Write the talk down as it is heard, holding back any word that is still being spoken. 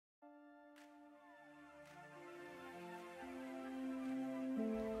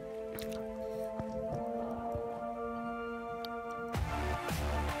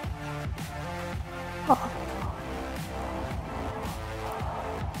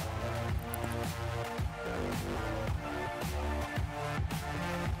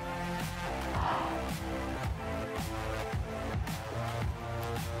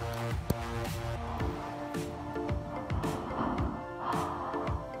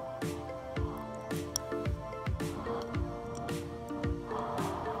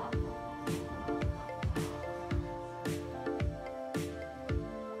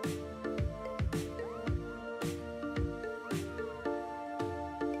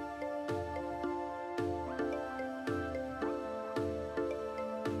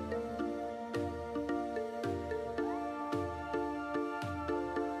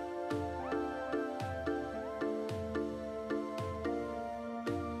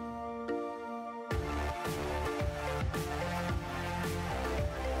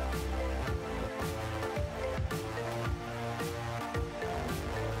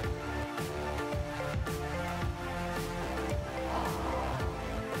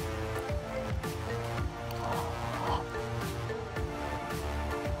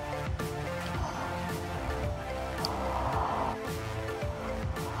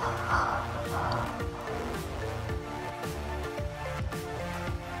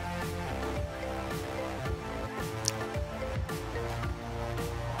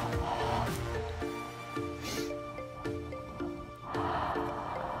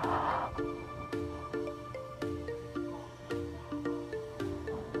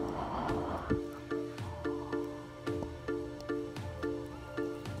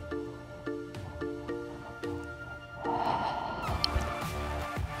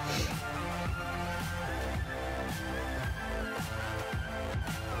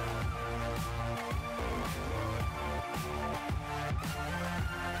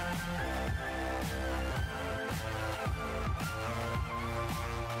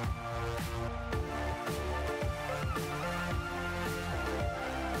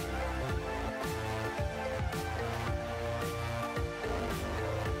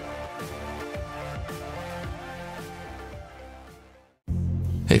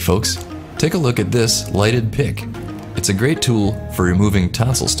folks, take a look at this lighted pick. It's a great tool for removing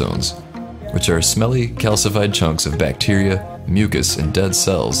tonsil stones, which are smelly, calcified chunks of bacteria, mucus, and dead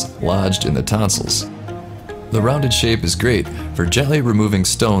cells lodged in the tonsils. The rounded shape is great for gently removing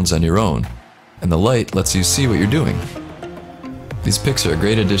stones on your own, and the light lets you see what you're doing. These picks are a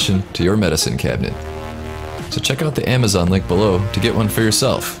great addition to your medicine cabinet. So check out the Amazon link below to get one for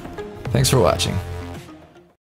yourself. Thanks for watching.